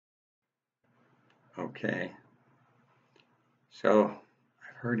Okay. So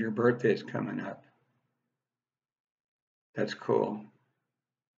I've heard your birthday's coming up. That's cool.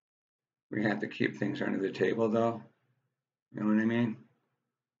 We have to keep things under the table though. You know what I mean?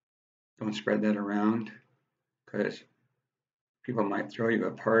 Don't spread that around because people might throw you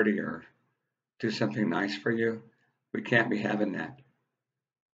a party or do something nice for you. We can't be having that.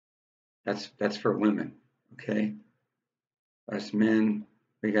 That's for women, okay? Us men,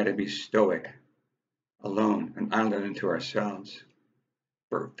 we got to be stoic, alone, an island unto ourselves.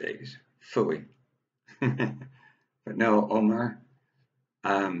 Birthdays, phooey. But no, Omar,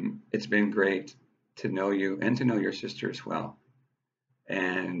 it's been great to know you and to know your sister as well.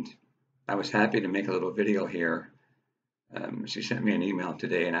 And I was happy to make a little video here. She sent me an email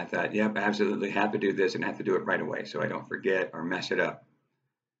today, and I thought, yep, absolutely have to do this and have to do it right away so I don't forget or mess it up.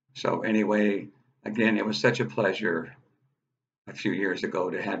 So, anyway, again, it was such a pleasure a few years ago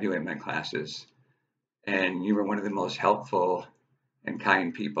to have you in my classes. And you were one of the most helpful and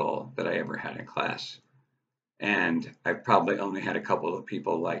kind people that I ever had in class. And I've probably only had a couple of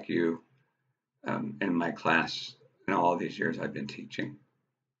people like you in my class in all these years I've been teaching.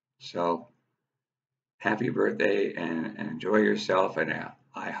 So happy birthday and enjoy yourself. And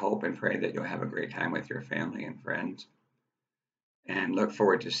I hope and pray that you'll have a great time with your family and friends. And look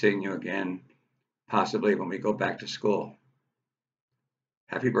forward to seeing you again, possibly when we go back to school.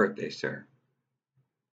 Happy birthday, sir.